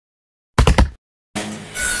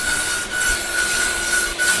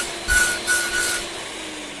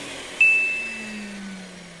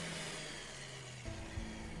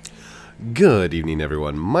Good evening,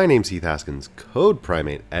 everyone. My name's Heath Haskins, Code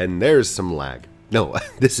Primate, and there's some lag. No,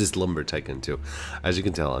 this is Lumber Tycoon too. As you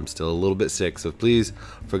can tell, I'm still a little bit sick, so please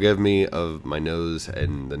forgive me of my nose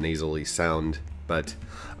and the nasally sound. But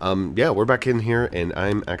yeah, we're back in here, and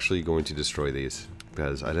I'm actually going to destroy these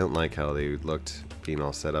because I don't like how they looked being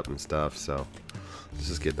all set up and stuff. So let's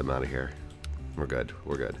just get them out of here. We're good.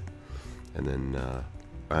 We're good. And then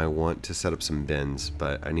I want to set up some bins,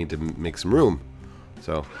 but I need to make some room.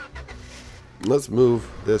 So let's move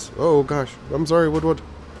this. Oh gosh, I'm sorry, Woodwood.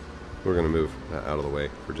 We're gonna move that out of the way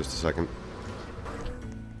for just a second.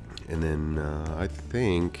 And then I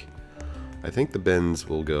think the bins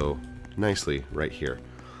will go nicely right here.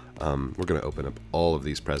 We're gonna open up all of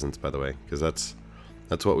these presents, by the way, because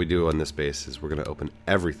that's what we do on this base. Is we're gonna open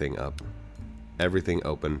everything up, everything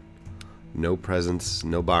open. No presents,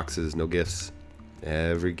 no boxes, no gifts.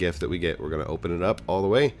 Every gift that we get, we're gonna open it up all the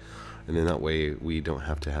way, and then that way we don't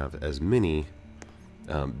have to have as many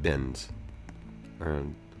bins.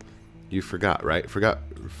 You forgot, right? Forgot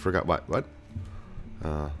what? What?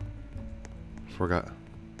 Forgot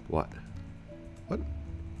what? What?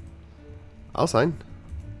 I'll sign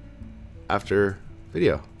after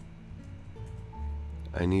video.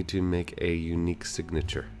 I need to make a unique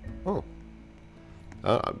signature. Oh.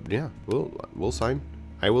 Yeah, we'll sign.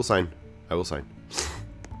 I will sign. I will sign.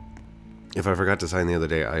 If I forgot to sign the other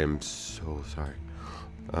day, I am so sorry.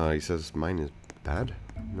 He says mine is bad.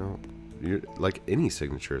 No, like any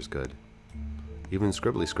signature is good. Even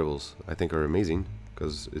scribbly scribbles, I think, are amazing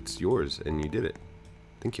because it's yours and you did it.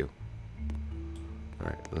 Thank you. All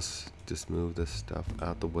right, let's just move this stuff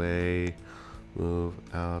out the way. Move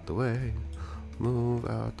out the way. Move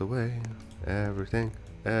out the way. Everything.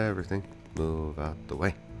 Move out the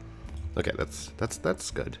way. Okay,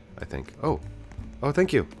 that's good, I think. Oh,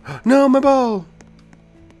 thank you. No, my ball.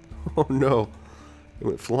 Oh no, it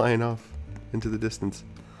went flying off into the distance.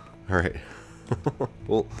 All right,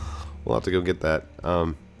 we'll have to go get that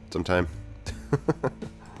sometime.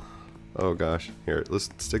 Oh gosh, here, let's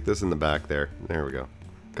stick this in the back there. There we go.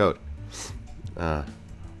 Code.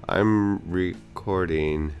 I'm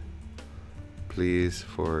recording. Please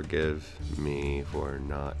forgive me for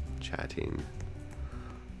not chatting.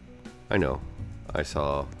 I know. I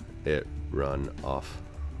saw it run off.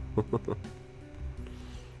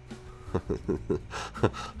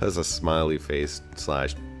 That's a smiley face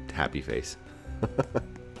slash happy face.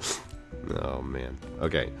 Oh man.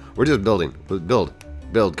 Okay, we're just building.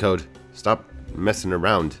 Build code. Stop messing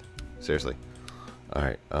around. Seriously. All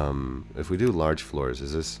right. If we do large floors,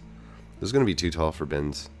 is this is going to be too tall for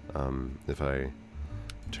bins? If I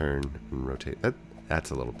turn and rotate,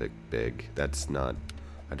 that's a little big. That's not.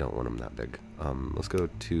 I don't want them that big. Let's go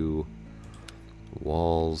to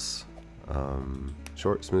walls.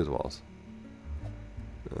 Short, smooth walls.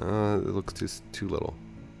 It looks too little.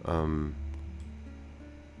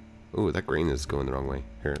 Ooh, that grain is going the wrong way.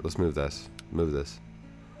 Here, let's move this. Move this.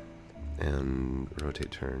 And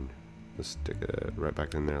rotate, turn. Let's stick it right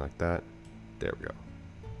back in there like that. There we go.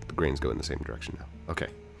 The grains go in the same direction now. Okay.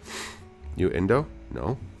 You Indo?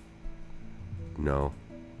 No. No.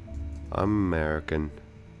 I'm American.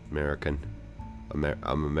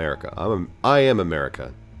 I'm America. I am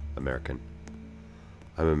America. American.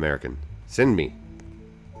 I'm American. Send me.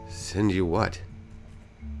 Send you what?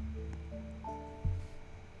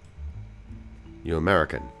 You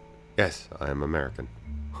American? Yes, I am American.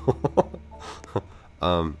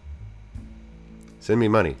 Send me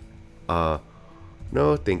money.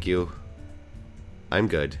 No, thank you. I'm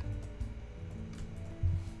good.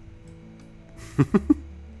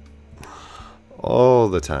 All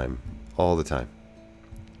the time.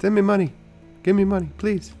 Send me money. Give me money,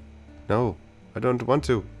 please. No, I don't want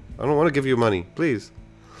to. I don't want to give you money, please.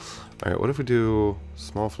 Alright, what if we do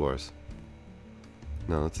small floors?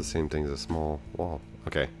 No, that's the same thing as a small wall.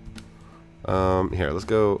 Okay. Here, let's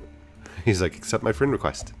go. He's like, accept my friend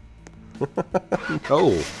request.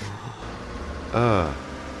 No.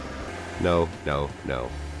 No.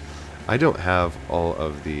 I don't have all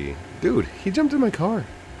of the... Dude, he jumped in my car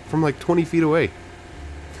from like 20 feet away.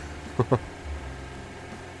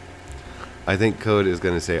 I think Code is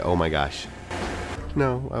going to say, oh my gosh.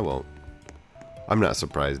 No, I won't. I'm not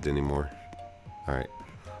surprised anymore. Alright.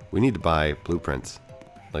 We need to buy blueprints.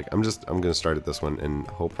 Like, I'm going to start at this one and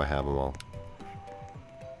hope I have them all.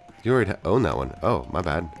 You already own that one. Oh, my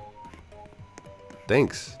bad.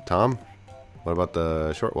 Thanks, Tom. What about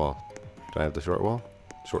the short wall? Do I have the short wall?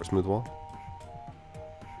 Short, smooth wall?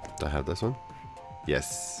 Do I have this one?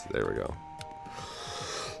 Yes, there we go.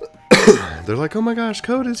 They're like, oh my gosh,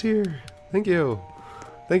 Code is here. Thank you.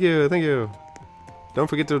 Don't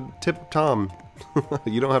forget to tip Tom.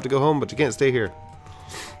 You don't have to go home, but you can't stay here.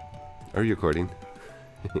 Are you recording?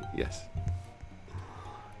 Yes.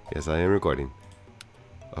 Yes, I am recording.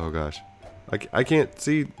 Oh gosh. I can't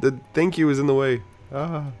see. The thank you is in the way.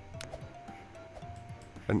 Ah.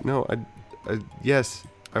 No, yes.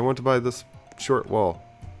 I want to buy this short wall.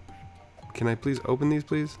 Can I please open these,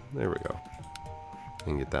 please? There we go. I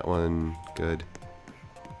can get that one. Good.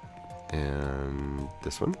 And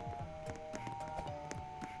this one.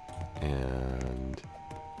 And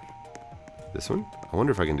this one. I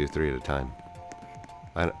wonder if I can do 3 at a time.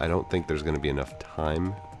 I don't think there's going to be enough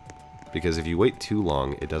time, because if you wait too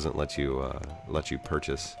long, it doesn't let you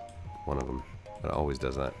purchase one of them. It always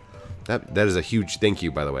does that. That is a huge thank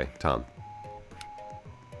you, by the way, Tom.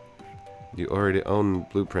 You already own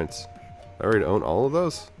blueprints. I already own all of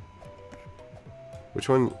those? Which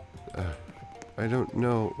one? I don't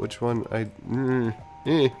know which one I...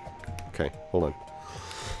 Okay, hold on.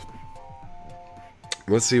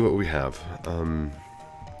 Let's see what we have.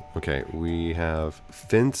 Okay, we have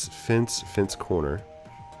fence, corner.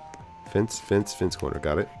 Fence, corner.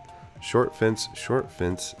 Got it. Short fence,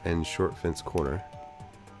 and short fence corner.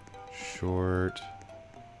 Short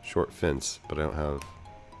fence, but I don't have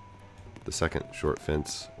the second short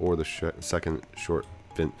fence or the second short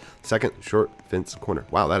fence corner.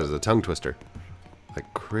 Wow, that is a tongue twister.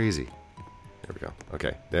 Like crazy. There we go.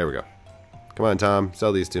 Okay, there we go. Come on, Tom,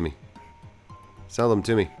 sell these to me. Sell them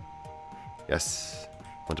to me. Yes.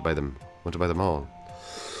 Want to buy them. Want to buy them all.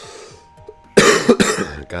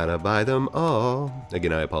 Gotta buy them all.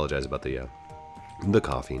 Again, I apologize about the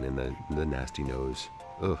coughing and the nasty nose.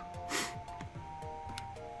 Ugh.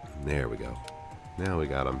 There we go. Now we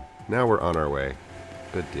got them. Now we're on our way.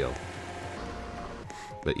 Good deal.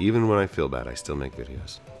 But even when I feel bad, I still make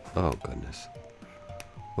videos. Oh, goodness.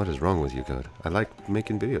 What is wrong with you, Code? I like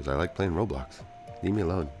making videos. I like playing Roblox. Leave me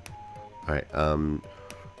alone. Alright,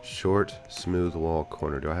 short, smooth wall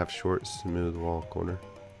corner. Do I have short, smooth wall corner?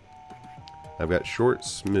 I've got short,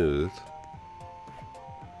 smooth,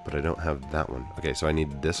 but I don't have that one. Okay, so I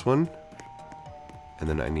need this one, and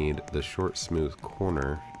then I need the short, smooth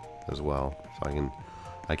corner as well. So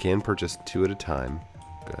I can purchase 2 at a time.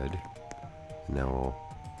 Good. And now we'll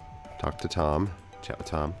talk to Tom. Chat with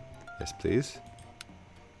Tom. Yes, please.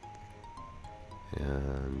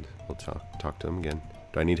 And we'll talk to him again.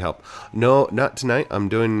 Do I need help? No, not tonight. I'm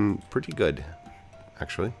doing pretty good,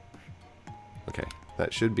 actually. Okay,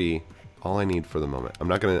 that should be all I need for the moment. I'm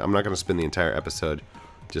not gonna spend the entire episode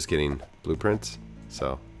just getting blueprints.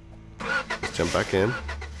 So let's jump back in.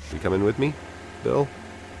 You coming with me, Bill?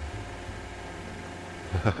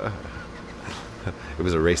 It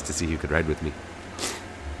was a race to see who could ride with me.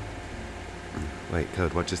 Wait,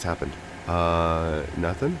 Code, what just happened?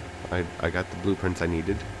 Nothing. I got the blueprints I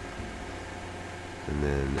needed. And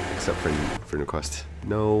then accept friend request.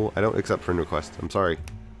 No, I don't accept friend request. I'm sorry.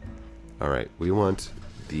 Alright, we want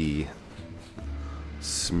the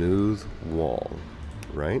smooth wall,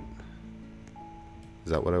 right?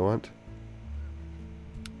 Is that what I want?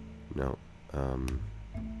 No.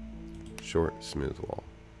 Short, smooth wall.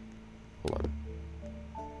 Hold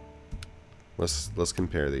on. Let's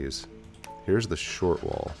compare these. Here's the short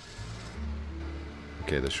wall.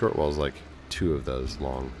 Okay, the short wall is like 2 of those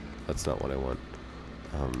long. That's not what I want.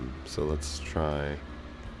 So let's try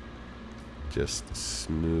just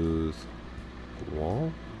smooth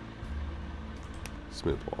wall.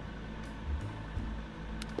 Smooth wall.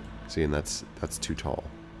 See, and that's too tall.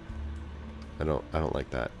 I don't like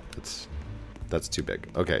that. That's too big.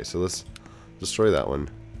 Okay, so let's destroy that one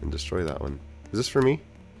and destroy that one. Is this for me?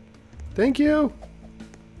 Thank you.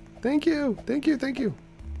 Thank you. Thank you. Thank you.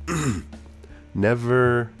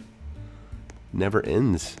 Never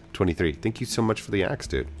ends. 23. Thank you so much for the axe,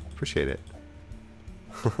 dude. Appreciate it.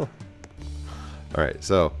 Alright,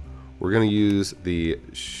 so we're gonna use the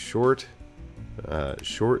short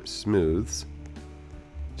smooths,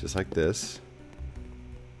 just like this,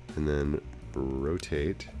 and then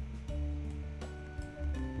rotate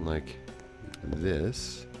like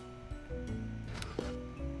this,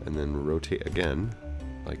 and then rotate again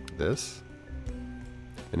like this.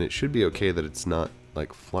 And it should be okay that it's not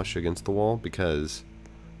like flush against the wall, because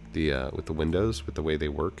the with the windows, with the way they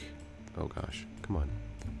work. Oh gosh, come on,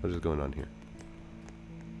 what is going on here?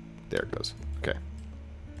 There it goes. Okay,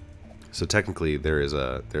 so technically there is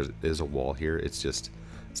a wall here. It's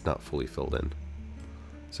not fully filled in.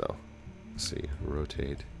 So let's see,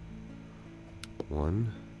 rotate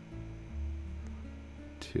 1,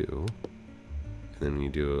 2, and then when you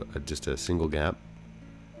do just a single gap,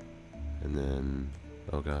 and then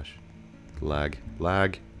oh gosh, lag.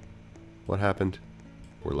 What happened?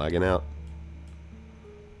 We're lagging out.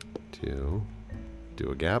 2, Do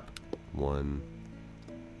a gap. 1,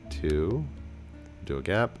 2. Do a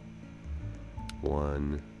gap.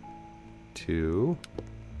 1, 2.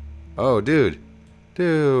 Oh, dude.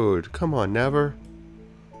 Dude, come on, never.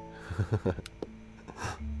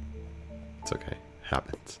 It's okay.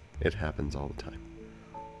 Happens. It happens all the time.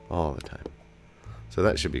 All the time. So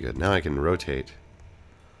that should be good. Now I can rotate.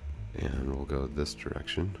 And we'll go this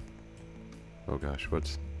direction. Oh gosh,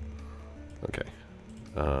 what's... Okay.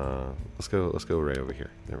 Let's go right over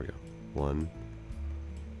here. There we go. 1,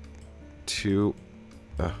 2.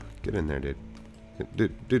 Get in there, dude.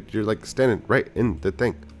 Dude, you're like standing right in the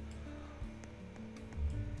thing.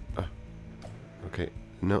 Okay.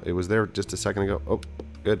 No, it was there just a second ago. Oh,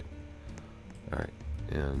 good. Alright.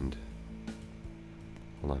 And...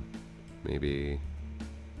 Hold on. Maybe...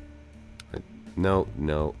 No,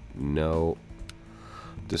 no, no.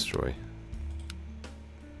 Destroy.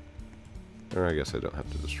 Or I guess I don't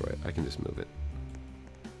have to destroy it. I can just move it.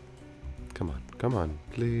 Come on,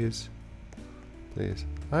 please. Please.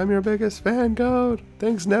 I'm your biggest fan, Code.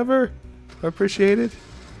 Thanks, never. I appreciate it.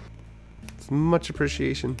 It's much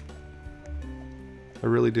appreciation. I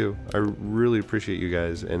really do. I really appreciate you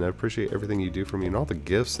guys, and I appreciate everything you do for me and all the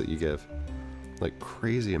gifts that you give. Like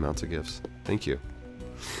crazy amounts of gifts. Thank you.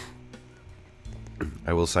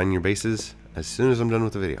 I will sign your bases as soon as I'm done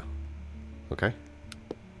with the video. Okay?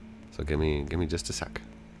 So give me just a sec.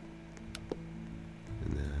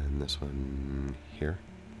 And then this one here,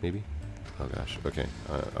 maybe? Oh gosh, okay.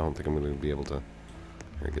 I don't think I'm going to be able to...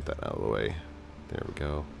 Here, get that out of the way. There we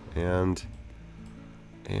go. And...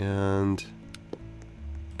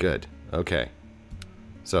 Good. Okay.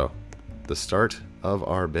 So, the start of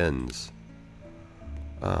our bins.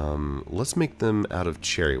 Let's make them out of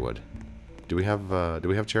cherry wood. Do we have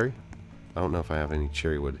cherry? I don't know if I have any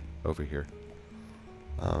cherry wood over here.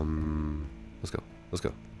 Let's go. Let's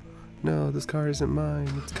go. No, this car isn't mine.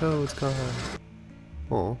 It's Code's car.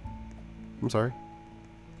 Oh, I'm sorry.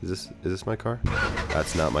 Is this my car?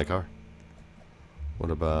 That's not my car. What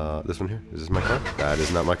about this one here? Is this my car? That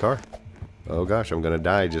is not my car. Oh gosh, I'm gonna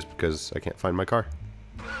die just because I can't find my car.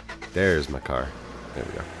 There's my car. There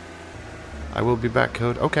we go. I will be back,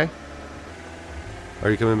 Code. Okay. Are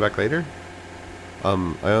you coming back later?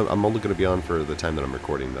 I'm only gonna be on for the time that I'm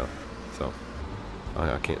recording though, so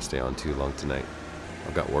I can't stay on too long tonight.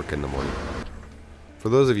 I've got work in the morning. For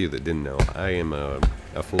those of you that didn't know, I am a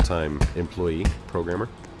full-time employee programmer,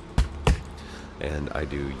 and I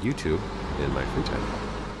do YouTube in my free time.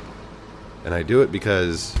 And I do it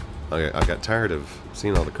because I got tired of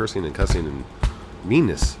seeing all the cursing and cussing and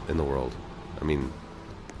meanness in the world. I mean,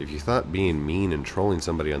 if you thought being mean and trolling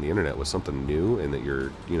somebody on the internet was something new, and that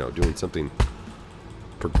you're, you know, doing something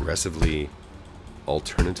progressively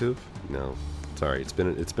alternative, no, sorry, it's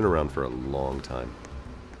been around for a long time.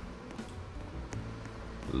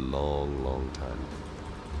 Long time.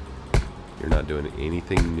 You're not doing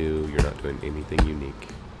anything new. You're not doing anything unique.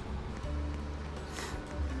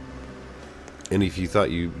 And if you thought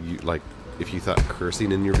if you thought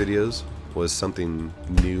cursing in your videos was something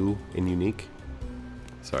new and unique,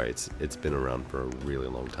 sorry, it's been around for a really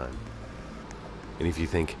long time. And if you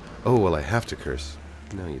think, oh well, I have to curse,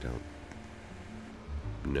 no, you don't.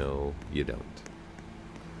 No, you don't.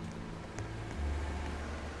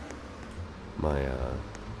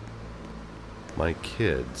 My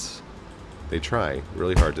kids, they try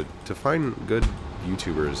really hard to find good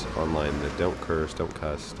YouTubers online that don't curse, don't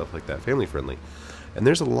cuss, stuff like that, family friendly. And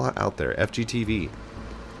there's a lot out there. FGTV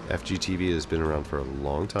has been around for a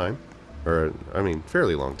long time, or I mean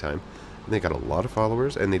fairly long time, and they got a lot of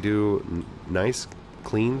followers, and they do nice,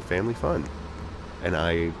 clean family fun, and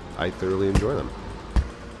I thoroughly enjoy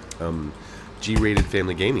them. G-rated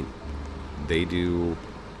family gaming, they do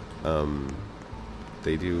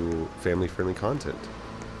family friendly content.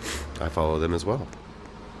 I follow them as well.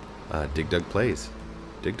 Dig Dug Plays.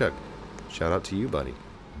 Dig Dug, shout out to you, buddy.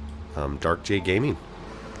 Dark J Gaming.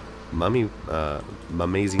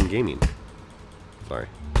 Amazing Gaming. Sorry,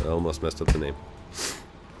 I almost messed up the name.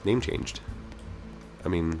 Name changed. I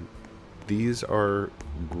mean, these are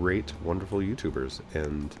great, wonderful YouTubers,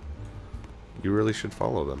 and you really should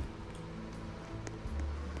follow them.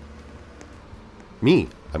 Me,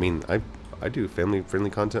 I mean, I do family-friendly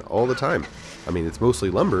content all the time. I mean, it's mostly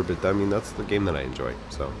lumber, but I mean, that's the game that I enjoy,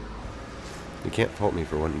 so you can't fault me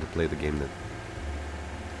for wanting to play the game that,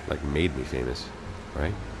 like, made me famous,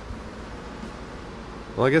 right?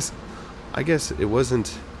 Well, I guess it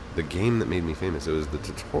wasn't the game that made me famous. It was the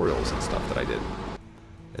tutorials and stuff that I did,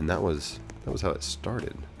 and that was how it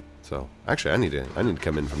started. So, actually, I need to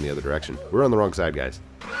come in from the other direction. We're on the wrong side, guys.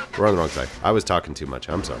 We're on the wrong side. I was talking too much.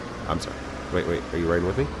 I'm sorry. Wait, are you riding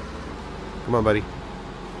with me? Come on, buddy.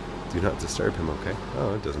 Do not disturb him, okay?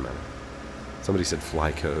 Oh, it doesn't matter. Somebody said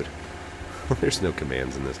fly code. There's no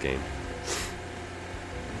commands in this game.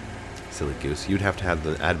 Silly goose. You'd have to have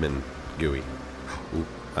the admin GUI. Ooh,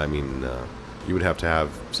 I mean, you would have to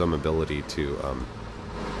have some ability to,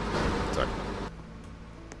 sorry.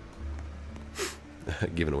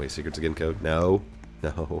 Giving away secrets again code? No.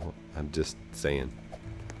 No. I'm just saying.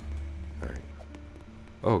 Alright.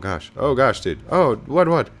 Oh gosh. Oh gosh, dude. Oh,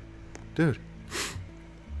 what? Dude.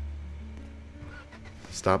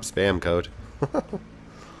 Stop spam code.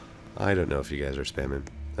 I don't know if you guys are spamming.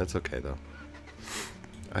 That's okay though.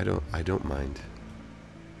 I don't mind.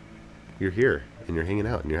 You're here and you're hanging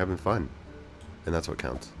out and you're having fun. And that's what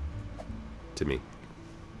counts. To me.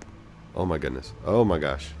 Oh my goodness. Oh my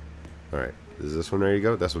gosh. Alright. Is this one ready to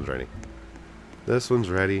go? This one's ready. This one's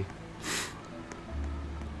ready.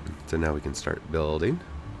 So now we can start building.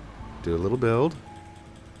 Do a little build.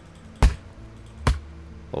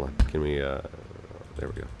 Hold on. Can we, there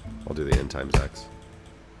we go. I'll do the N times X.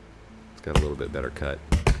 It's got a little bit better cut.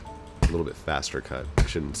 A little bit faster cut. I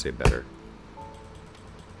shouldn't say better.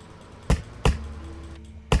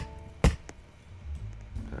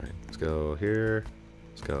 Alright, let's go here.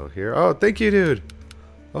 Let's go here. Oh, thank you, dude!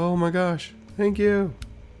 Oh my gosh. Thank you.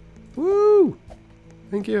 Woo!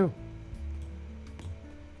 Thank you.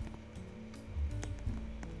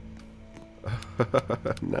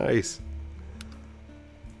 Nice.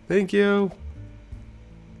 Thank you.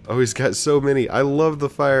 Oh, he's got so many. I love the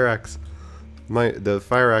fire axe. The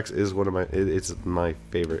fire axe is one of my. It's my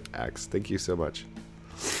favorite axe. Thank you so much.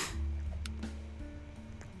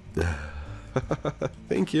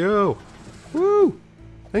 Thank you. Woo!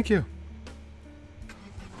 Thank you.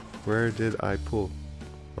 Where did I pull?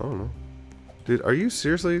 I don't know. Dude, are you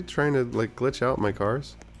seriously trying to like glitch out my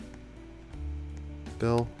cars?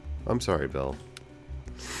 Bill? I'm sorry, Bill.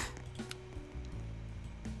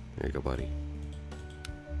 There you go, buddy.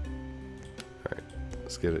 Alright.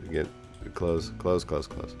 Let's get it close.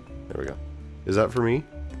 There we go. Is that for me?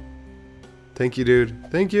 Thank you,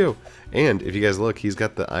 dude. Thank you. And if you guys look, he's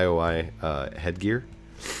got the IOI headgear.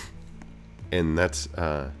 And that's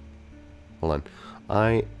hold on.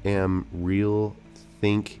 I am real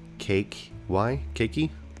think cake. Why? Cakey?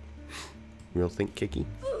 Real think cakey?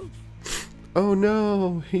 Oh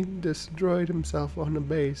no, he destroyed himself on the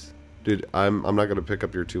base. Dude, I'm not gonna pick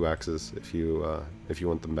up your 2 axes if you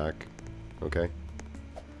want them back. Okay?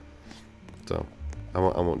 So I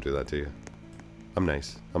won't do that to you. I'm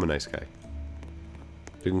nice. I'm a nice guy.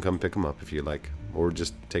 You can come pick them up if you like. Or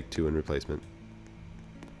just take 2 in replacement.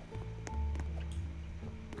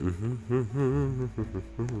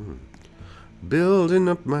 Building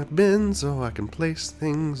up my bin so I can place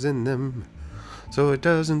things in them, so it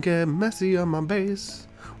doesn't get messy on my base.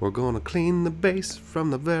 We're gonna clean the base from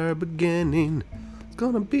the very beginning. It's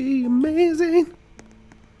gonna be amazing.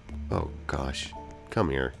 Oh gosh. Come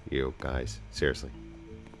here, you guys. Seriously.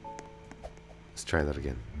 Let's try that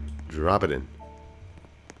again. Drop it in.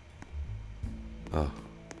 Oh.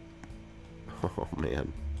 Oh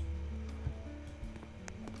man.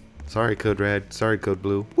 Sorry, Code Red. Sorry, Code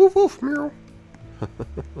Blue. Woof woof, meow.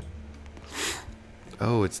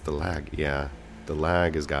 Oh, it's the lag. Yeah, the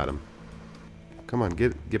lag has got him. Come on,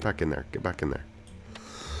 get back in there. Get back in there.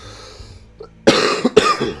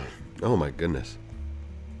 Oh my goodness.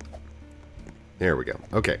 There we go.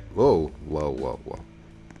 Okay. Whoa, whoa, whoa, whoa.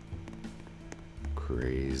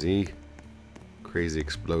 Crazy. Crazy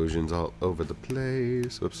explosions all over the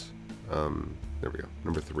place. Whoops. There we go.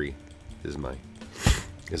 Number 3 is my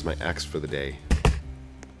axe for the day.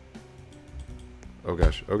 Oh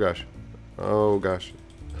gosh, oh gosh, oh gosh.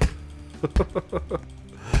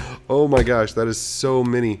 Oh my gosh, that is so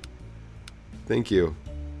many. Thank you.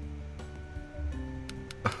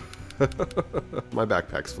 My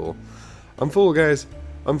backpack's full. I'm full, guys.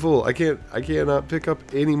 I'm full. I cannot pick up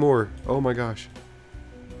any more. Oh my gosh.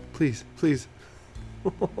 Please, please.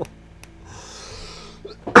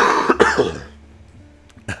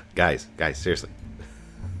 Guys, seriously.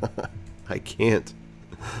 I can't.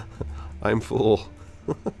 I'm full.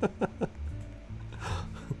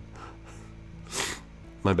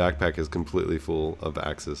 My backpack is completely full of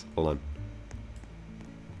axes. Hold on.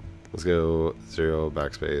 Let's go 0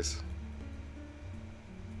 backspace.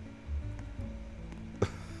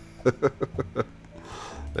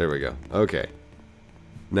 There we go. Okay.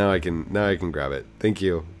 Now I can grab it. Thank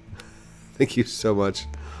you. Thank you so much.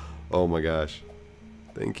 Oh my gosh.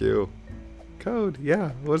 Thank you. Code,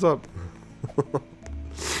 yeah. What's up?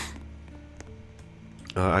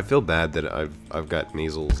 I feel bad that I've got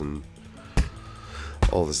nasals and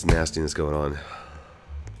all this nastiness going on,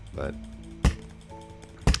 but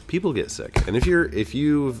people get sick. And if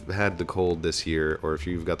you've had the cold this year, or if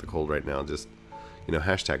you've got the cold right now, just, you know,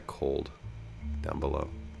 hashtag cold down below.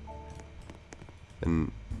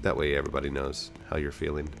 And that way everybody knows how you're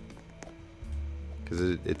feeling. Because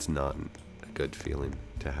it's not a good feeling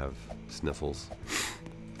to have sniffles.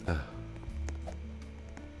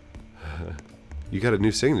 You got a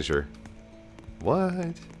new signature.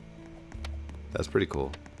 What? That's pretty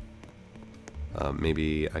cool.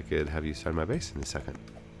 Maybe I could have you sign my base in a second.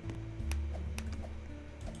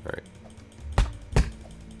 Alright.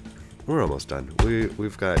 We're almost done.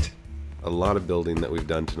 We've got a lot of building that we've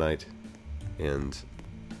done tonight. And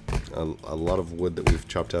a lot of wood that we've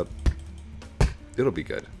chopped up. It'll be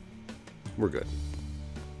good. We're good.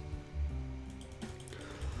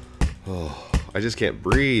 Oh, I just can't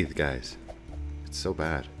breathe, guys. It's so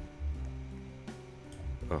bad.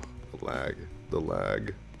 Oh, the lag. The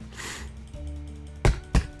lag.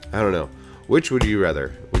 I don't know. Which would you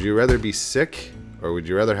rather? Would you rather be sick, or would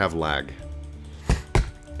you rather have lag?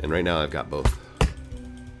 And right now I've got both.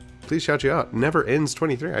 Please shout you out. Never Ends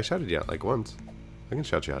 23. I shouted you out like once. I can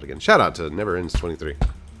shout you out again. Shout out to Never Ends 23.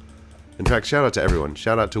 In fact, shout out to everyone.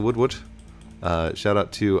 Shout out to Woodwood. Shout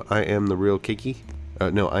out to I Am the Real Cakey.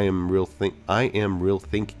 No, I Am Real Think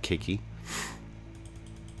Cakey.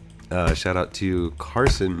 Shout out to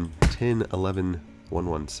Carson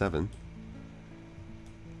 1011117.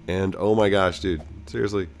 And oh my gosh, dude,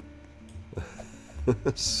 seriously.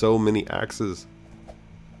 So many axes.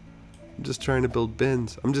 I'm just trying to build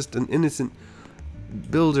bins. I'm just an innocent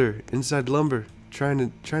builder inside lumber,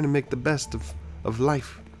 trying to make the best of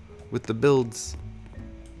life with the builds.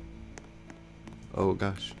 Oh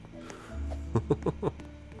gosh.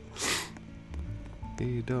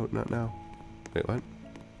 Hey, not now. Wait, what?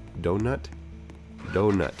 Donut?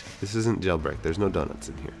 Donut. This isn't jailbreak. There's no donuts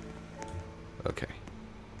in here. Okay.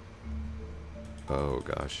 Oh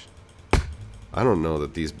gosh. I don't know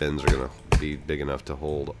that these bins are gonna be big enough to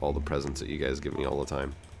hold all the presents that you guys give me all the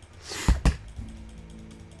time.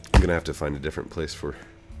 I'm gonna have to find a different place for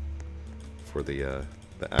the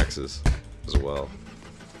axes as well.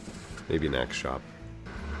 Maybe an axe shop.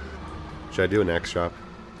 Should I do an axe shop?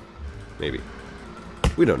 Maybe.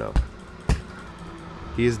 We don't know.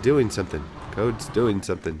 He is doing something. Code's doing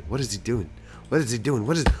something. What is he doing? What is he doing?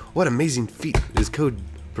 What amazing feat is Code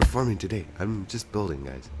performing today? I'm just building,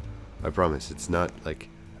 guys. I promise. It's not like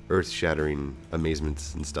earth-shattering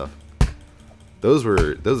amazements and stuff. Those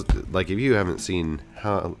like, if you haven't seen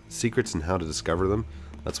secrets and how to discover them,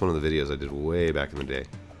 that's one of the videos I did way back in the day.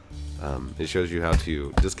 It shows you how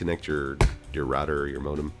to disconnect your router or your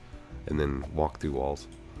modem and then walk through walls.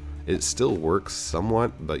 It still works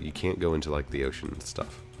somewhat, but you can't go into like the ocean and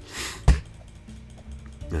stuff.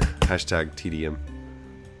 Hashtag TDM,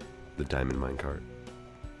 the diamond minecart.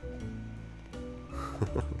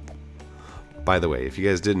 By the way, if you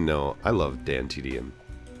guys didn't know, I love Dan TDM.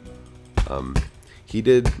 He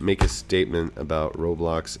did make a statement about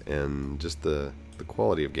Roblox and just the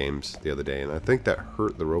quality of games the other day, and I think that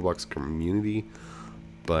hurt the Roblox community,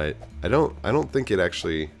 but I don't think it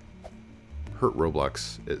actually hurt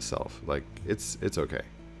Roblox itself. Like, it's okay.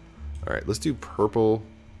 Alright, let's do purple.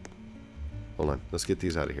 Hold on, let's get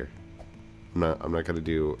these out of here. I'm not gonna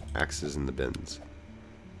do axes in the bins.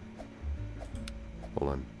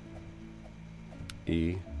 Hold on.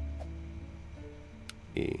 E.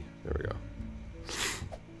 There we go.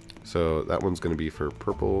 So that one's gonna be for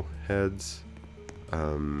purple heads.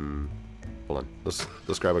 Hold on.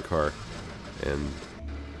 Let's grab a car, and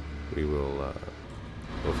we will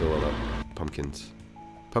we'll fill it up. Pumpkins.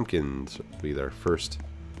 Pumpkins will be their first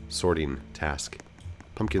sorting task.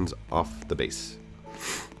 Pumpkins off the base.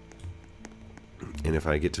 And if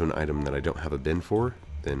I get to an item that I don't have a bin for,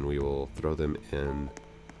 then we will throw them in.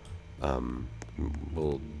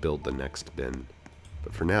 We'll build the next bin.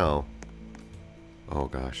 But for now, oh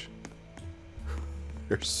gosh,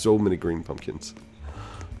 there's so many green pumpkins.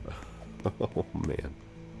 Oh man.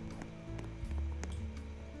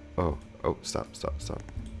 Oh, stop.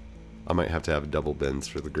 I might have to have double bins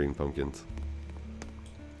for the green pumpkins.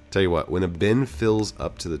 Tell you what, when a bin fills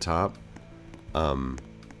up to the top,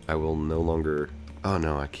 I will no longer... Oh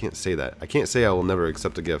no, I can't say that. I can't say I will never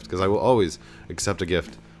accept a gift, because I will always accept a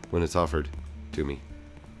gift when it's offered to me.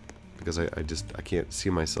 Because I can't see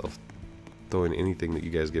myself throwing anything that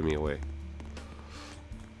you guys give me away.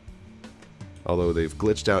 Although they've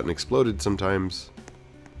glitched out and exploded sometimes,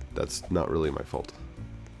 that's not really my fault.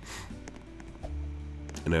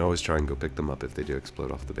 And I always try and go pick them up if they do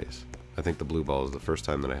explode off the base. I think the blue ball is the first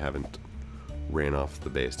time that I haven't ran off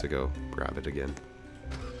the base to go grab it again.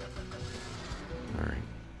 Alright.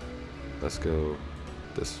 Let's go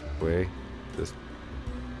this way.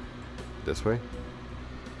 This way?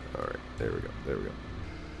 Alright, there we go. There we go.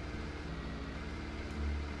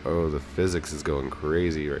 Oh, the physics is going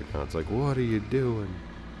crazy right now. It's like, what are you doing?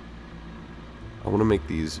 I want to make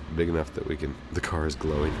these big enough that we can... The car is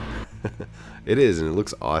glowing. It is, and it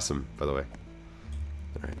looks awesome, by the way.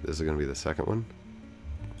 Alright, this is going to be the second one.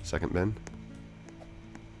 Second bin.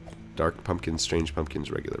 Dark pumpkins, strange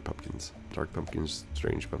pumpkins, regular pumpkins. Dark pumpkins,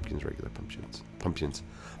 strange pumpkins, regular pumpkins. Pumpkins.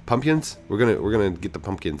 Pumpkins? We're gonna get the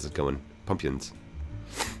pumpkins going. Pumpkins.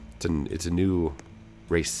 It's a new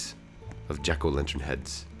race of jack-o'-lantern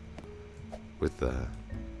heads with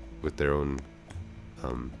their own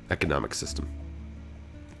economic system.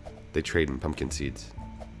 They trade in pumpkin seeds.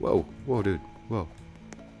 Whoa, whoa, dude, whoa.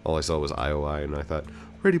 All I saw was IOI, and I thought,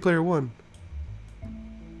 Ready Player One.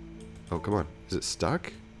 Oh, come on. Is it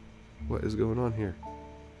stuck? What is going on here?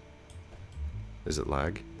 Is it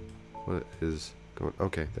lag? What is going...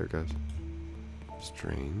 Okay, there it goes.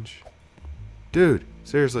 Strange. Dude,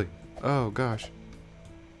 seriously. Oh, gosh.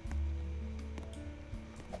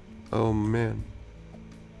 Oh, man.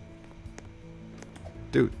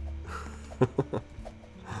 Dude.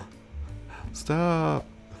 Stop.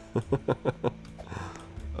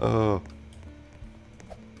 Oh.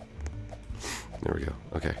 There we go.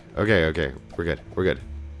 Okay. Okay, okay. We're good. We're good.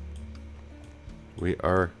 We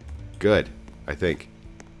are good, I think.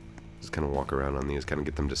 Just kind of walk around on these, kind of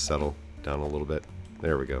get them to settle down a little bit.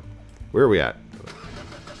 There we go. Where are we at?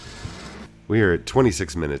 We are at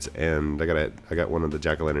 26 minutes, and I got one of the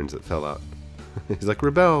jack-o'-lanterns that fell out. He's like,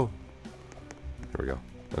 rebel! There we go.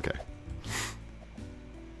 Okay.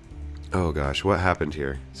 Oh gosh, what happened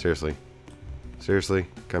here? Seriously. Seriously?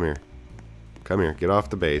 Come here. Come here. Get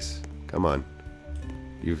off the base. Come on.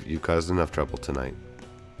 You've caused enough trouble tonight.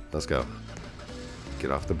 Let's go. Get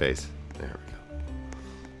off the base. There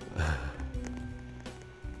we go.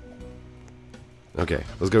 Okay,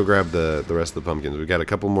 let's go grab the rest of the pumpkins. We've got a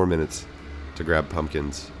couple more minutes to grab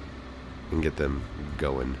pumpkins and get them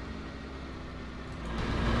going.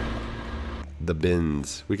 The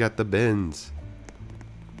bins. We got the bins.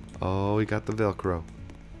 Oh, we got the Velcro.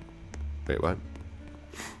 Wait, what?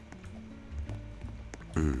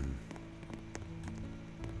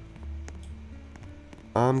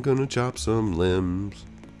 I'm gonna chop some limbs.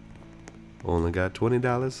 Only got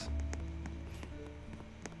 $20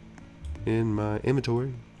 in my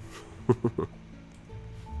inventory.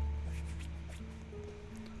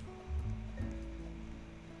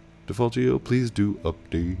 Defaultio, please do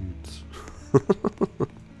updates.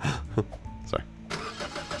 Sorry.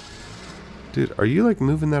 Dude, are you like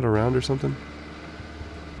moving that around or something?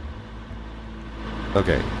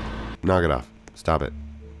 Okay. Knock it off. Stop it.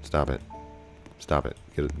 Stop it. Stop it.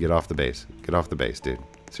 Get off the base. Get off the base, dude.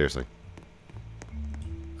 Seriously.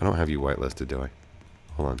 I don't have you whitelisted, do I?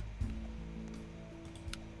 Hold on.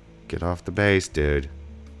 Get off the base, dude.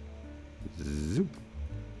 Zoop.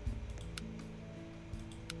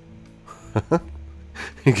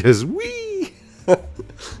 He goes, wee! Okay,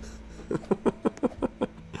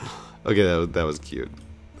 that was cute.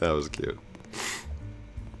 That was cute.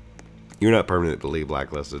 You're not permanently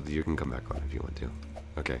blacklisted. You can come back on if you want to.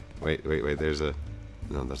 Okay, wait. There's a...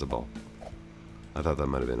 No, that's a ball. I thought that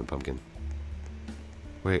might have been a pumpkin.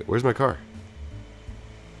 Wait, where's my car?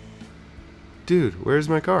 Dude, where's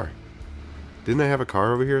my car? Didn't I have a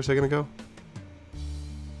car over here a second ago?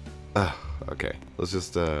 Okay. Let's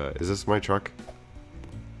just, is this my truck?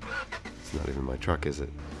 It's not even my truck, is it?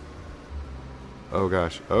 Oh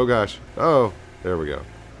gosh. Oh gosh. Oh! There we go.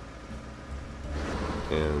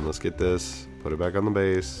 And let's get this. Put it back on the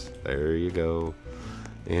base. There you go.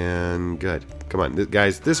 And good. Come on,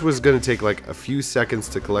 guys. This was going to take like a few seconds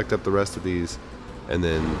to collect up the rest of these and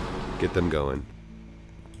then get them going.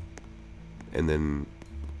 And then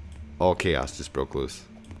all chaos just broke loose.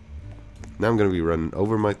 Now I'm going to be running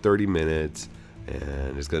over my 30 minutes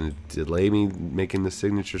and it's going to delay me making the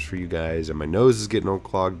signatures for you guys, and my nose is getting all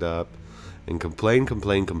clogged up. And complain.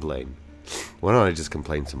 Why don't I just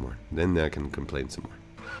complain some more? Then I can complain some more.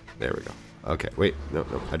 There we go. Okay, wait. No.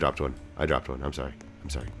 I dropped one. I'm sorry.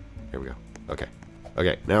 Here we go. Okay.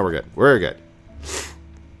 Okay, now we're good. We're good.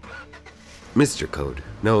 Mr. Code.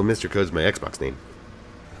 No, Mr. Code's my Xbox name.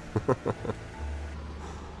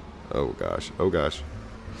 Oh gosh. Oh gosh.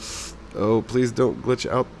 Oh, please don't glitch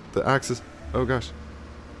out the axis. Oh gosh.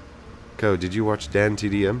 Code, did you watch Dan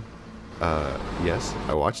TDM? Yes,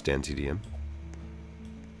 I watched Dan TDM.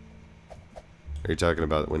 Are you talking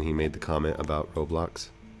about when he made the comment about Roblox?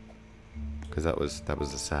 Because that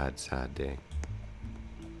was a sad day.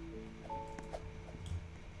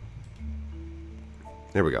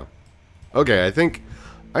 There we go. Okay, I think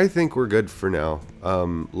we're good for now.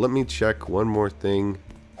 Let me check one more thing.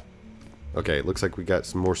 Okay, looks like we got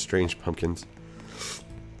some more strange pumpkins.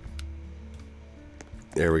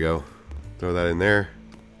 There we go. Throw that in there.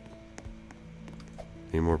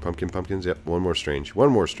 Any more pumpkins? Yep, one more strange. One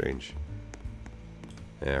more strange.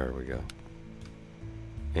 There we go.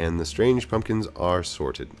 And the strange pumpkins are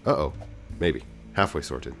sorted. Uh-oh. Maybe. Halfway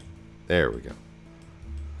sorted. There we go.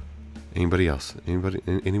 Anybody else? Anybody?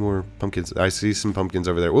 Any more pumpkins? I see some pumpkins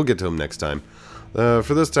over there. We'll get to them next time.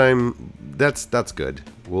 For this time, that's good.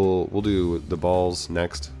 We'll do the balls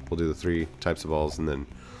next. We'll do the 3 types of balls and then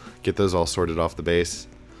get those all sorted off the base.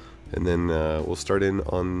 And then we'll start in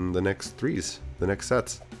on the next 3s, the next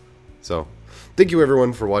sets. So, thank you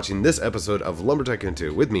everyone for watching this episode of Lumber Tycoon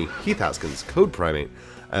 2 with me, Heath Haskins, Code Primate,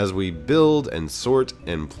 as we build and sort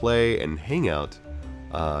and play and hang out.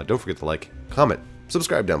 Don't forget to like, comment,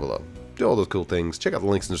 subscribe down below. Do all those cool things. Check out the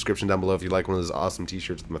links in the description down below if you like one of those awesome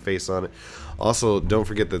t-shirts with my face on it. Also, don't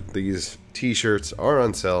forget that these t-shirts are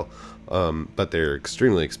on sale, but they're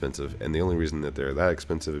extremely expensive, and the only reason that they're that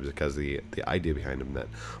expensive is because the idea behind them, that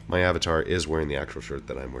my avatar is wearing the actual shirt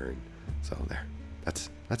that I'm wearing. So there, that's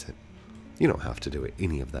it. You don't have to do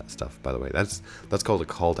any of that stuff, by the way. That's called a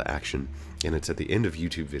call to action, and it's at the end of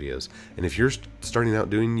YouTube videos. And if you're starting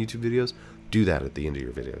out doing YouTube videos, do that at the end of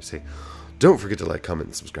your video. Say, don't forget to like, comment,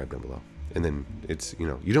 and subscribe down below. And then it's, you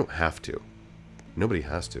know, you don't have to. Nobody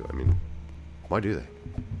has to. I mean, why do they?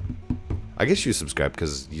 I guess you subscribe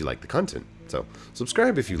because you like the content. So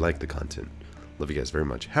subscribe if you like the content. Love you guys very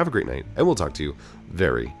much. Have a great night, and we'll talk to you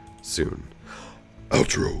very soon.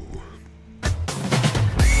 Outro.